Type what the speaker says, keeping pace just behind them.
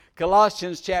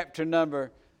Colossians chapter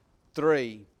number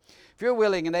 3. If you're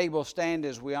willing and able, stand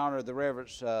as we honor the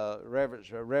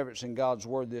reverence in God's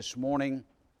Word this morning.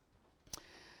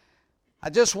 I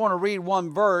just want to read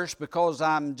one verse because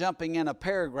I'm jumping in a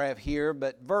paragraph here,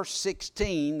 but verse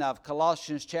 16 of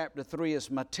Colossians chapter 3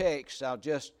 is my text. I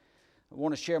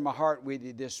want to share my heart with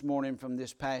you this morning from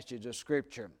this passage of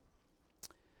Scripture.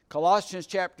 Colossians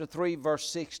chapter 3 verse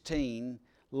 16,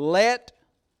 let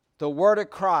the word of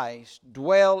Christ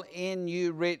dwell in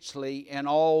you richly in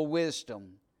all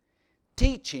wisdom,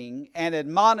 teaching and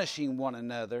admonishing one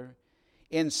another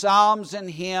in psalms and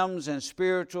hymns and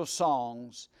spiritual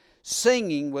songs,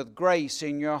 singing with grace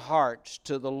in your hearts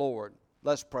to the Lord.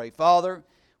 Let's pray. Father,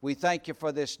 we thank you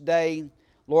for this day.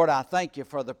 Lord, I thank you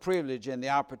for the privilege and the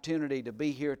opportunity to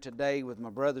be here today with my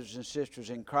brothers and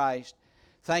sisters in Christ.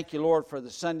 Thank you, Lord, for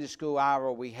the Sunday school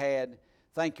hour we had.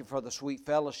 Thank you for the sweet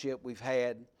fellowship we've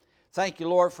had. Thank you,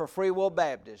 Lord, for Free Will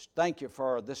Baptist. Thank you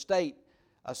for the State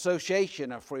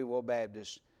Association of Free Will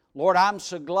Baptists. Lord, I'm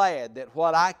so glad that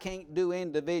what I can't do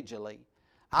individually,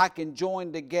 I can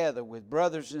join together with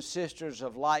brothers and sisters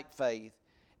of like faith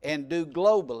and do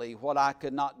globally what I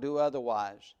could not do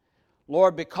otherwise.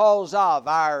 Lord, because of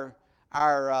our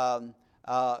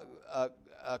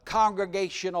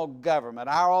congregational government,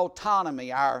 our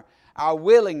autonomy, our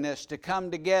willingness to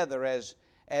come together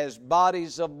as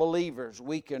bodies of believers,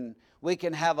 we can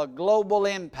have a global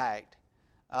impact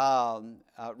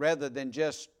rather than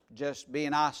just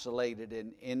being isolated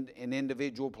in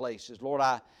individual places. Lord,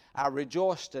 I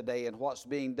rejoice today in what's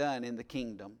being done in the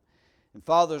kingdom. And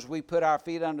Father, as we put our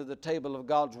feet under the table of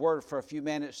God's Word for a few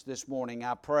minutes this morning,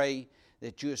 I pray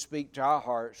that you will speak to our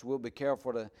hearts. We'll be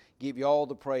careful to give you all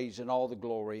the praise and all the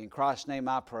glory. In Christ's name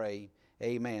I pray,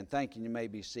 amen. Thank you. You may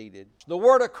be seated. The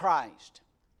Word of Christ.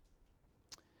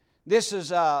 This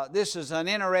is an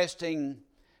interesting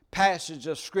passage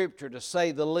of Scripture, to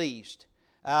say the least.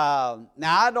 Now,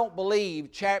 I don't believe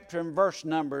chapter and verse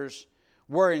numbers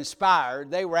were inspired.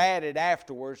 They were added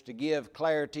afterwards to give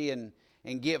clarity and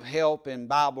give help in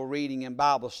Bible reading and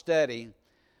Bible study.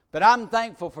 But I'm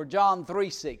thankful for John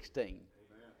 3:16.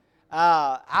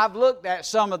 I've looked at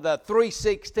some of the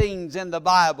 3:16s in the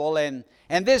Bible, and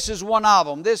this is one of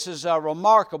them. This is a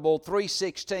remarkable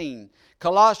 3:16.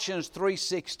 Colossians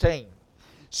 3:16.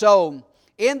 So,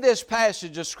 in this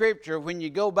passage of Scripture, when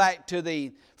you go back to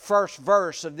the first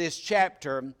verse of this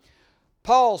chapter,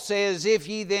 Paul says, if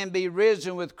ye then be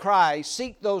risen with Christ,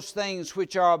 seek those things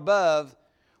which are above,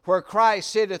 where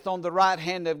Christ sitteth on the right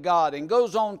hand of God. And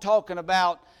goes on talking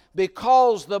about,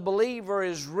 because the believer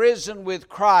is risen with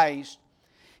Christ,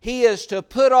 he is to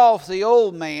put off the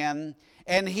old man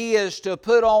and he is to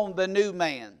put on the new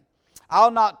man. I'll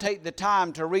not take the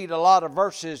time to read a lot of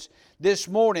verses this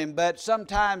morning, but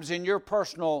sometimes in your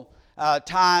personal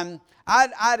time,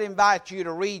 I'd invite you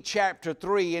to read chapter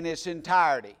 3 in its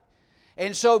entirety.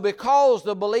 And so because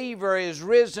the believer is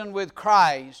risen with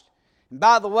Christ, and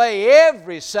by the way,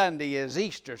 every Sunday is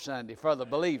Easter Sunday for the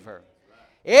believer.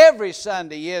 Every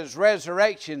Sunday is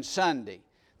Resurrection Sunday.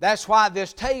 That's why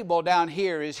this table down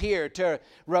here is here, to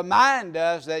remind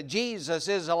us that Jesus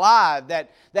is alive,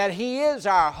 that He is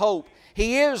our hope.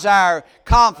 He is our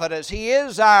confidence. He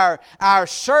is our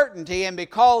certainty. And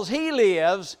because He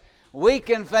lives, we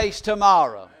can face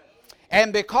tomorrow.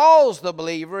 And because the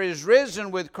believer is risen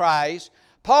with Christ,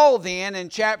 Paul then in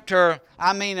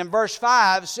verse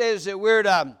 5 says that we're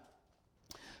to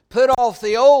put off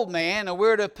the old man and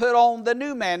we're to put on the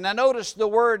new man. Now notice the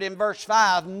word in verse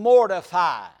 5,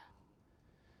 mortify.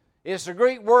 It's the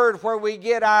Greek word where we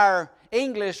get our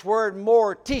English word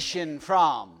mortician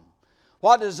from.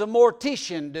 What does a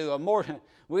mortician do?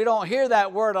 We don't hear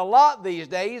that word a lot these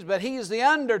days, but he's the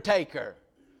undertaker.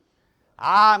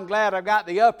 I'm glad I've got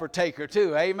the upper taker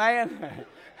too. Amen.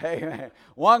 Amen.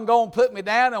 One going to put me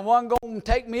down and one going to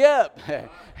take me up.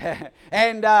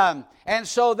 And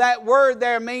so that word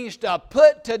there means to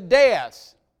put to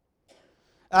death,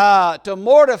 to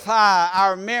mortify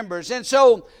our members. And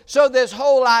so this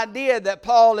whole idea that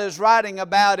Paul is writing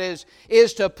about is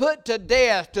to put to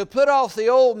death, to put off the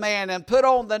old man and put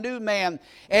on the new man.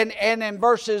 And in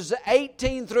verses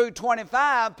 18 through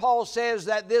 25, Paul says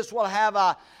that this will have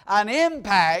an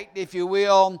impact, if you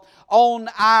will, on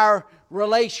our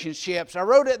relationships. I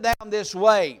wrote it down this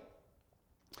way.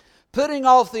 Putting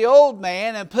off the old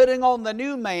man and putting on the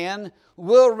new man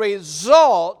will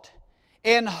result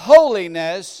in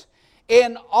holiness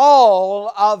in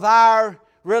all of our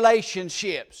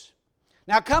relationships.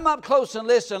 Now come up close and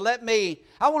listen.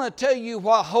 I want to tell you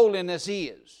what holiness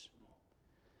is.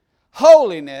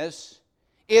 Holiness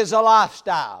is a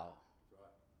lifestyle.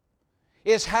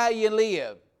 It's how you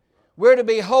live. We're to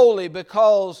be holy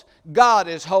because God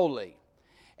is holy.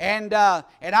 And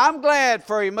I'm glad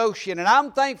for emotion, and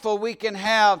I'm thankful we can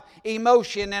have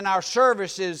emotion in our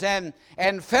services and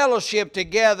fellowship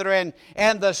together,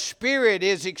 and the Spirit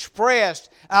is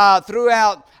expressed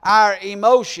throughout our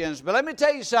emotions. But let me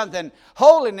tell you something.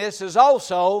 Holiness is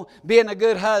also being a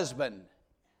good husband.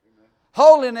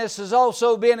 Holiness is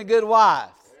also being a good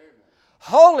wife.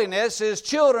 Holiness is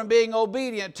children being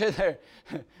obedient to their...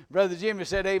 Brother Jimmy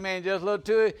said amen just a little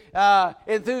too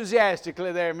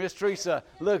enthusiastically there. Miss Teresa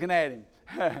looking at him.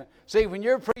 See, when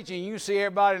you're preaching, you see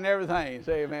everybody and everything.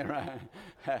 Say amen,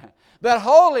 right? But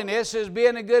holiness is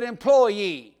being a good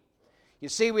employee. You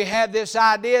see, we have this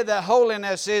idea that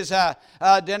holiness is a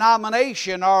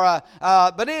denomination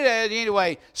but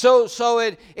anyway. So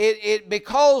it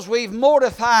because we've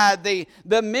mortified the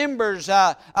members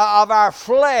of our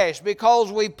flesh,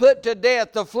 because we put to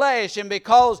death the flesh, and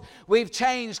because we've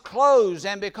changed clothes,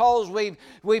 and because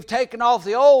we've taken off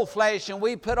the old flesh and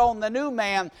we put on the new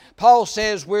man. Paul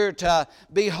says we're to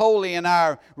be holy in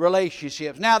our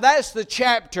relationships. Now that's the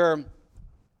chapter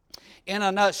in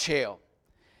a nutshell.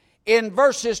 In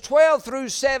verses 12 through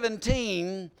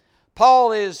 17,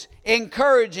 Paul is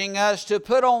encouraging us to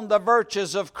put on the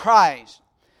virtues of Christ.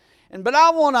 But I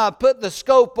want to put the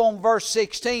scope on verse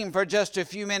 16 for just a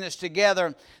few minutes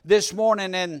together this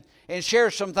morning and share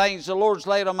some things the Lord's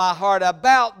laid on my heart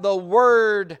about the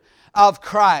Word of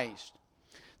Christ.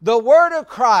 The Word of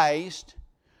Christ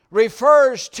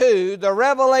refers to the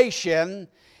revelation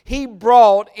He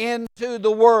brought into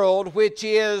the world, which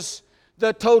is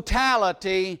the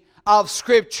totality of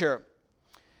Scripture.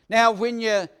 Now, when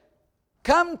you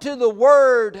come to the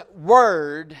word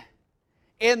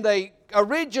in the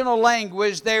original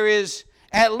language, there is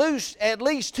at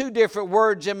least two different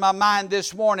words in my mind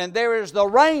this morning. There is the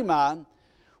rhema,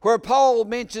 where Paul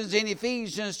mentions in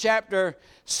Ephesians chapter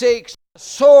 6,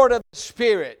 sword of the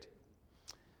Spirit.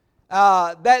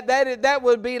 That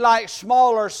would be like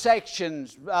smaller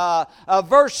sections,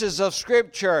 verses of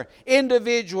Scripture,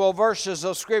 individual verses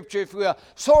of Scripture, if you will,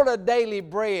 sort of daily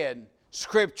bread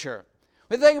Scripture.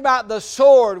 We think about the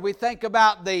sword, we think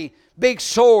about the big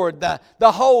sword,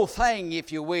 the whole thing,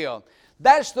 if you will.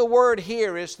 That's the word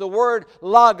here. It's the word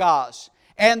logos.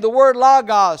 And the word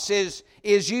logos is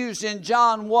used in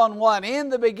John 1:1. In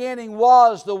the beginning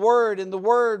was the Word, and the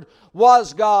Word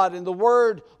was God, and the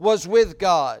Word was with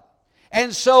God.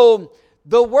 And so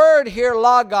the word here,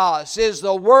 logos, is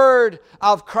the Word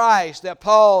of Christ that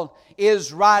Paul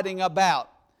is writing about.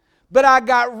 But I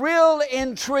got real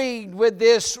intrigued with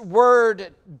this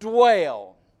word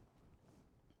dwell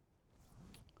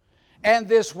and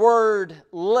this word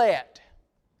let.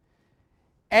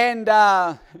 And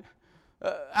I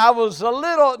was a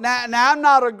little... Now I'm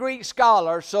not a Greek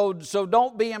scholar, so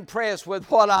don't be impressed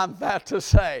with what I'm about to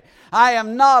say. I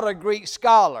am not a Greek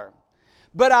scholar.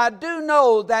 But I do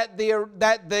know that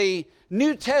the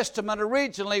New Testament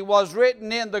originally was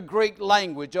written in the Greek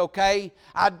language, okay?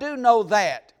 I do know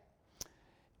that.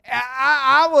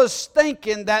 I was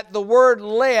thinking that the word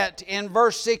let in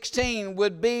verse 16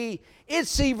 would be,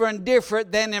 it's even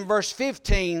different than in verse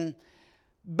 15,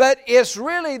 but it's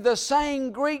really the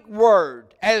same Greek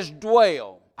word as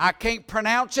dwell. I can't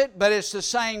pronounce it, but it's the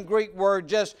same Greek word.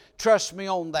 Just trust me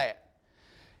on that.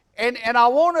 And I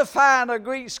want to find a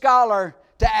Greek scholar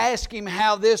to ask him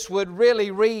how this would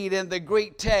really read in the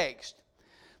Greek text.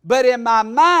 But in my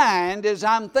mind, as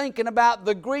I'm thinking about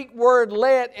the Greek word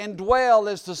let and dwell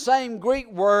is the same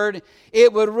Greek word,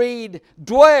 it would read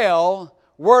dwell,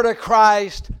 word of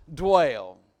Christ,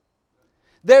 dwell.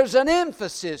 There's an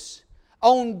emphasis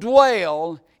on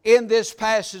dwell in this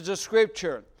passage of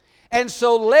Scripture. And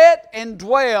so let and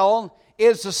dwell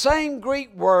is the same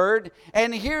Greek word,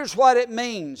 and here's what it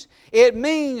means. It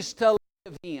means to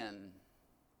live in.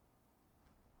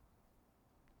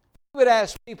 I would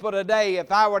ask people today,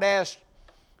 if I were to ask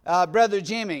Brother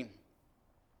Jimmy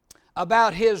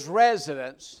about his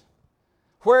residence,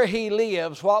 where he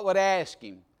lives, what would I ask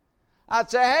him?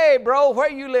 I'd say, hey bro, where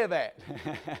you live at?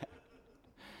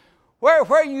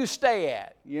 where you stay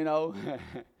at, you know?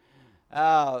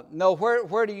 No,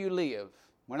 where do you live?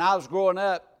 When I was growing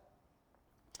up,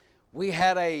 we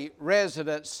had a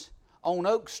residence on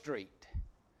Oak Street.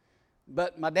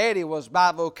 But my daddy was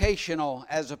bivocational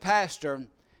as a pastor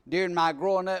during my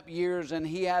growing up years, and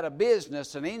he had a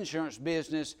business, an insurance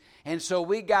business, and so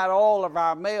we got all of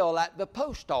our mail at the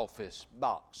post office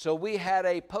box. So we had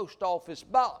a post office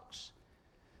box.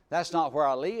 That's not where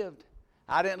I lived.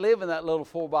 I didn't live in that little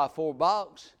 4x4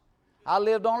 box. I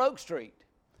lived on Oak Street.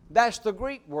 That's the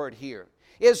Greek word here.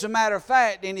 As a matter of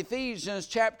fact, in Ephesians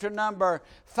chapter number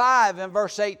 5 and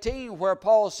verse 18, where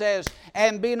Paul says,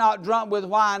 and be not drunk with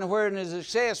wine wherein is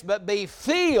excess, but be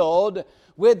filled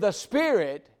with the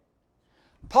Spirit.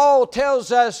 Paul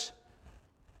tells us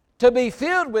to be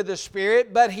filled with the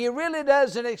Spirit, but he really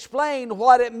doesn't explain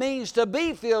what it means to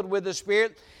be filled with the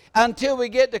Spirit until we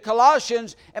get to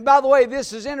Colossians. And by the way,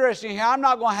 this is interesting here. I'm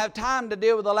not going to have time to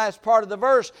deal with the last part of the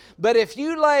verse, but if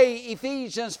you lay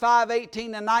Ephesians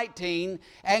 5:18 and 19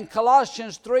 and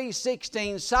Colossians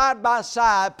 3:16 side by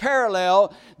side,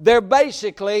 parallel, they're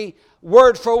basically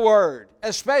word for word,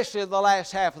 especially the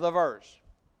last half of the verse.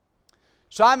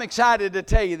 So I'm excited to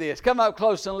tell you this. Come up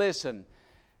close and listen.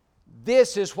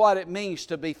 This is what it means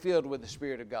to be filled with the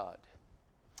Spirit of God.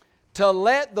 To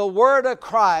let the Word of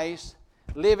Christ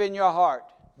live in your heart.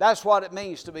 That's what it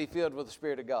means to be filled with the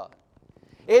Spirit of God.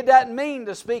 It doesn't mean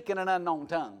to speak in an unknown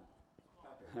tongue.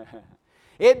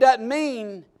 It doesn't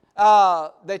mean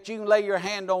that you can lay your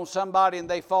hand on somebody and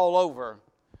they fall over.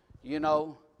 You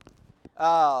know.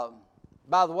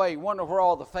 By the way, you wonder where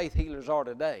all the faith healers are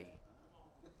today.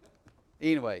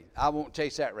 Anyway, I won't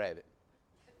chase that rabbit.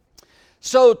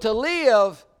 So to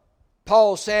live,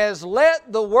 Paul says,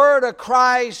 let the Word of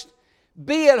Christ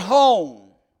be at home.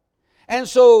 And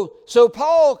so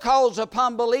Paul calls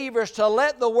upon believers to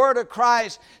let the Word of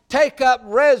Christ take up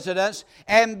residence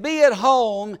and be at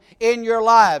home in your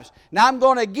lives. Now I'm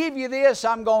going to give you this,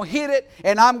 I'm going to hit it,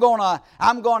 and I'm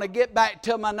going to get back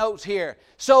to my notes here.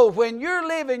 So when you're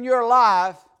living your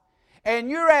life and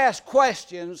you're asked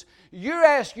questions, you're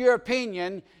asked your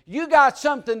opinion, you got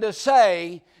something to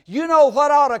say, you know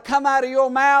what ought to come out of your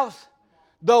mouth?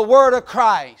 The Word of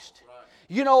Christ.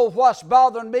 You know what's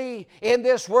bothering me in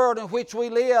this world in which we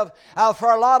live?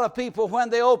 For a lot of people, when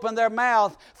they open their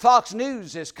mouth, Fox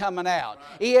News is coming out.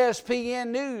 ESPN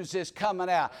News is coming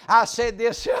out. I said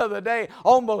this the other day,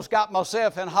 almost got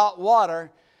myself in hot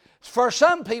water. For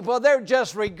some people, they're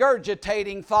just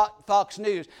regurgitating Fox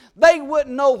News. They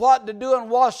wouldn't know what to do in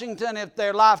Washington if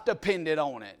their life depended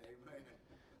on it.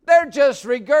 They're just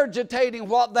regurgitating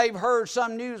what they've heard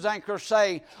some news anchor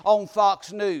say on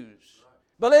Fox News.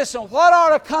 But listen, what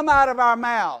ought to come out of our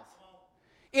mouth?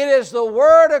 It is the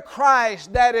Word of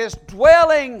Christ that is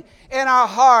dwelling in our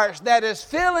hearts, that is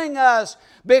filling us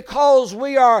because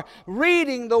we are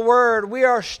reading the Word, we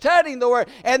are studying the Word.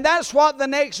 And that's what the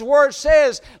next word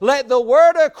says. Let the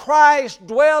Word of Christ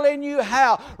dwell in you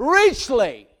how?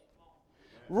 Richly.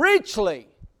 Richly.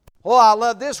 Well, I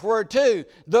love this word too.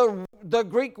 The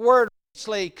Greek word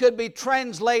richly could be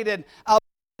translated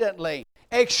abundantly,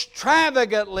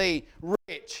 extravagantly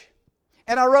rich.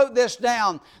 And I wrote this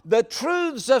down. The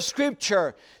truths of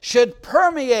Scripture should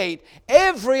permeate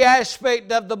every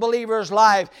aspect of the believer's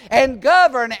life and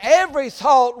govern every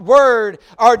thought, word,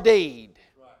 or deed.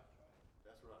 Right.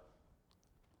 That's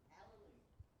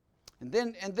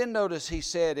right. And then notice he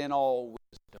said, in all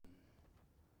wisdom.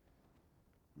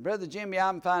 Brother Jimmy,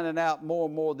 I'm finding out more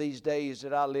and more these days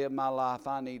that I live my life,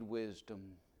 I need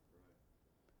wisdom.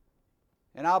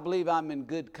 And I believe I'm in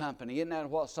good company. Isn't that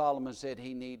what Solomon said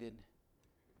he needed?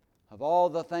 Of all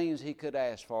the things he could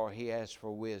ask for, he asked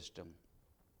for wisdom.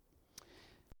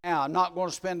 Now, I'm not going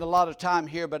to spend a lot of time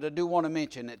here, but I do want to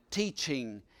mention it.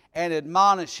 Teaching and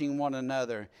admonishing one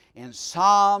another in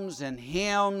psalms and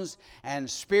hymns and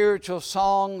spiritual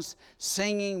songs,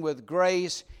 singing with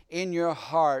grace in your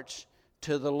hearts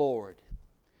to the Lord.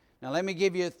 Now let me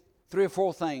give you 3 or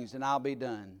 4 things and I'll be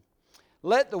done.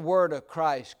 Let the Word of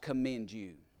Christ commend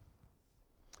you.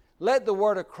 Let the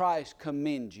Word of Christ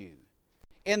commend you.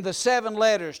 In the 7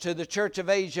 letters to the Church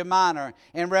of Asia Minor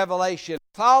in Revelation,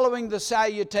 following the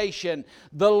salutation,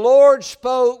 the Lord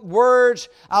spoke words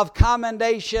of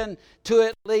commendation to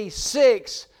at least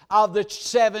 6 of the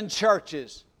 7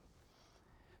 churches.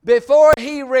 Before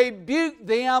He rebuked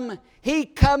them, He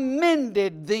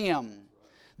commended them.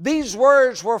 These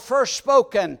words were first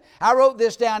spoken, I wrote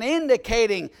this down,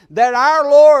 indicating that our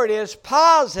Lord is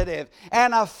positive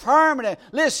and affirmative.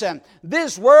 Listen,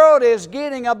 this world is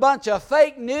getting a bunch of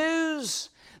fake news.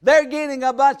 They're getting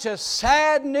a bunch of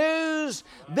sad news.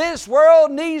 This world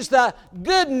needs the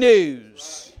good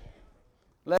news.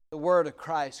 Let the Word of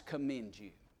Christ commend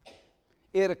you.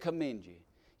 It'll commend you.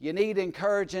 You need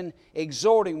encouraging,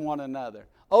 exhorting one another.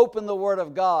 Open the Word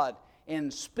of God in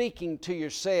speaking to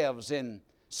yourselves in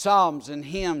psalms and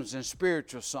hymns and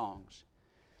spiritual songs.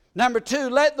 Number 2,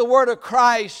 let the Word of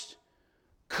Christ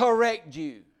correct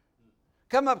you.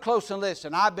 Come up close and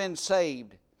listen. I've been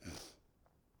saved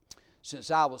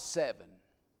since I was 7.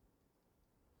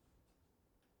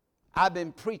 I've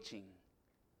been preaching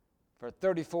for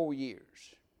 34 years.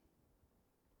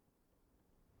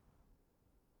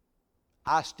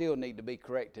 I still need to be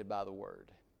corrected by the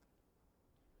Word.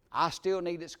 I still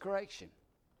need its correction.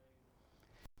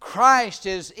 Christ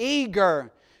is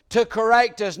eager to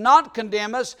correct us, not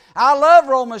condemn us. I love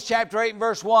Romans chapter 8 and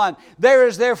verse 1. There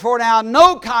is therefore now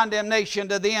no condemnation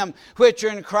to them which are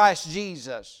in Christ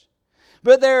Jesus.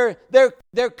 But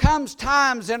there comes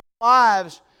times in our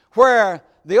lives where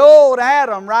the old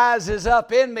Adam rises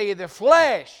up in me, the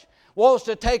flesh wants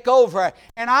to take over.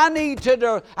 And I need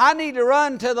to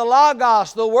run to the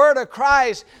Logos, the Word of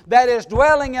Christ that is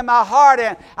dwelling in my heart.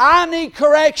 And I need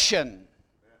correction.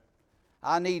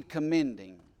 I need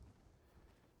commending.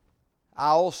 I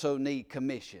also need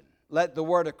commission. Let the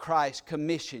Word of Christ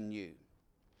commission you.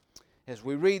 As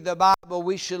we read the Bible,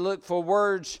 we should look for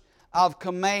words of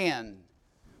command.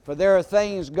 For there are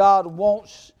things God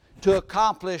wants to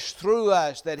accomplish through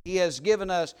us that He has given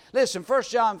us. Listen, 1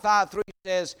 John 5:3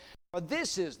 says, "For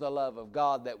this is the love of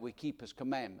God, that we keep His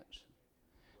commandments."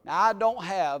 Now, I don't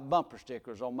have bumper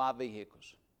stickers on my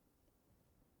vehicles.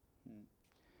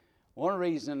 One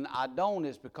reason I don't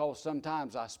is because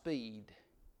sometimes I speed.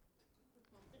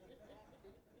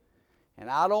 And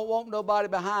I don't want nobody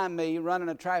behind me running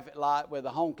a traffic light with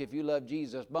a "Honk if you love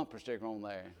Jesus" bumper sticker on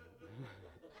there.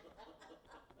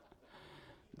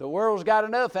 The world's got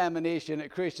enough ammunition at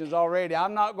Christians already.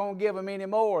 I'm not going to give them any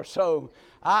more. So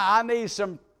I need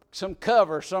some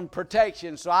cover, some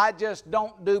protection. So I just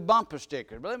don't do bumper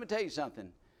stickers. But let me tell you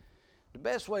something. The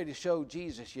best way to show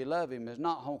Jesus you love Him is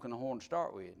not honking the horn to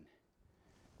start with.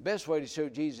 The best way to show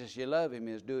Jesus you love Him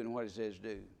is doing what He says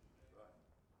do.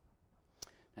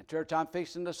 Now, church, I'm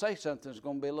fixing to say something that's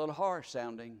going to be a little harsh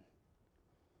sounding.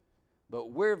 But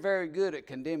we're very good at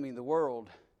condemning the world.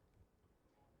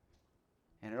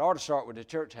 And it ought to start with the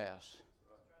church house.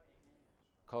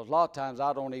 Because a lot of times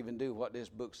I don't even do what this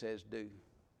book says do.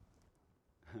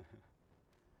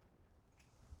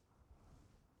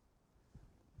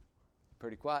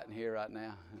 Pretty quiet in here right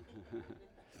now.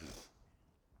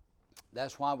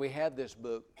 That's why we have this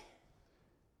book.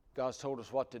 God's told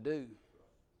us what to do.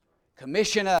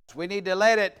 Commission us. We need to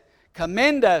let it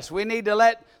commend us. We need to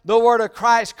let the Word of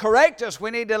Christ correct us. We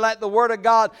need to let the Word of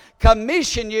God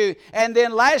commission you. And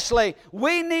then lastly,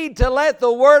 we need to let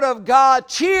the Word of God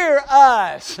cheer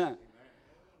us.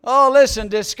 Oh, listen,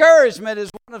 discouragement is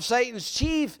one of Satan's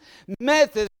chief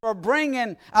methods for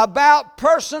bringing about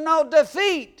personal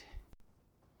defeat.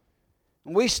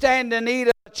 We stand in need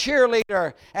of a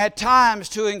cheerleader at times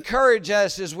to encourage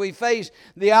us as we face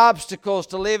the obstacles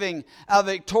to living a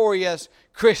victorious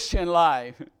Christian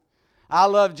life. I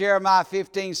love Jeremiah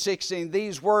 15:16.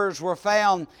 These words were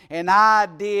found, and I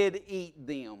did eat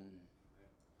them.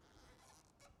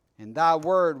 And thy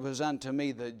word was unto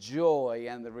me the joy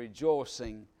and the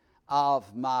rejoicing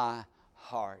of my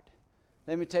heart.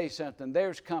 Let me tell you something.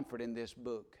 There's comfort in this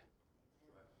book.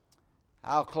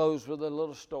 I'll close with a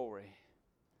little story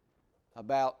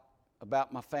about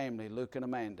my family, Luke and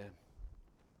Amanda,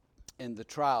 and the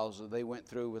trials that they went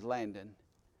through with Landon.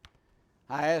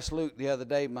 I asked Luke the other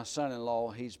day, my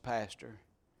son-in-law, he's pastor.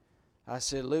 I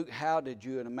said, "Luke, how did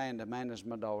you and Amanda's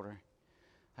my daughter.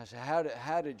 I said,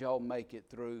 how did y'all make it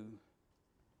through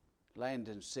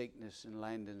Landon's sickness and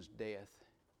Landon's death?"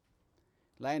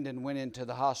 Landon went into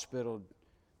the hospital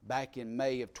back in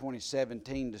May of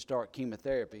 2017 to start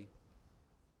chemotherapy.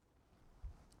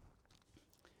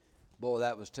 Boy,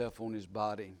 that was tough on his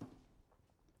body.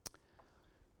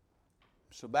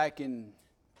 So back in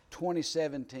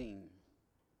 2017,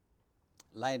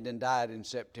 Landon died in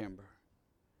September.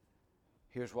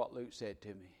 Here's what Luke said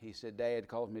to me. He said, "Dad,"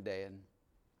 called me Dad.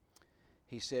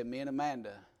 He said, "Me and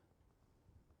Amanda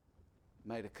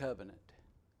made a covenant.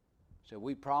 So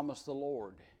we promised the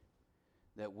Lord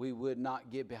that we would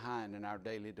not get behind in our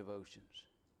daily devotions."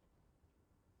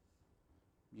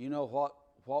 You know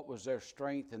what was their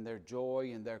strength and their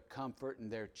joy and their comfort and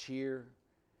their cheer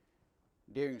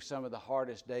during some of the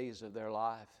hardest days of their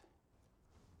life?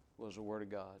 Was the Word of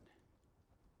God.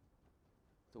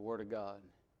 The Word of God.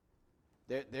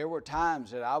 There were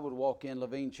times that I would walk in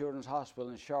Levine Children's Hospital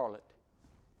in Charlotte,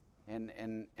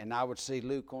 and I would see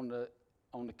Luke on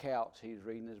the couch. He was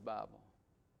reading his Bible.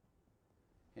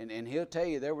 And he'll tell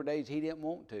you there were days he didn't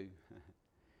want to.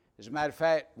 As a matter of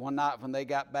fact, one night when they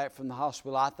got back from the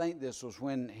hospital, I think this was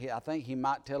when, I think he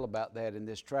might tell about that in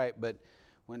this tract, but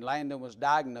when Landon was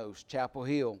diagnosed, Chapel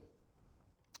Hill,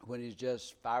 when he was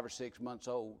just 5 or 6 months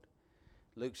old,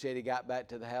 Luke said he got back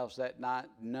to the house that night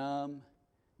numb,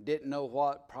 didn't know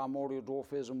what primordial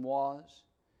dwarfism was.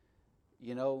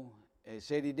 You know, he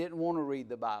said he didn't want to read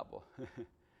the Bible.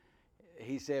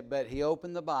 He said, but he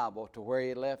opened the Bible to where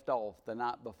he left off the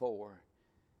night before,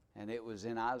 and it was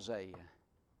in Isaiah,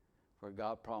 where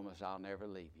God promised, "I'll never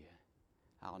leave you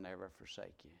I'll never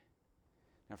forsake you.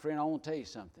 Now, friend, I want to tell you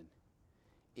something.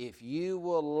 If you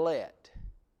will let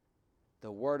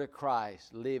the Word of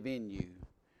Christ live in you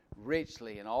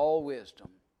richly in all wisdom,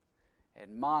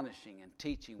 admonishing and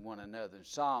teaching one another in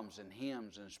psalms and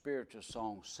hymns and spiritual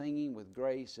songs, singing with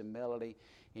grace and melody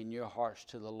in your hearts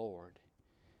to the Lord.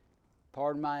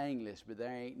 Pardon my English, but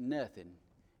there ain't nothing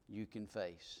you can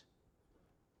face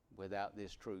without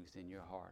this truth in your heart.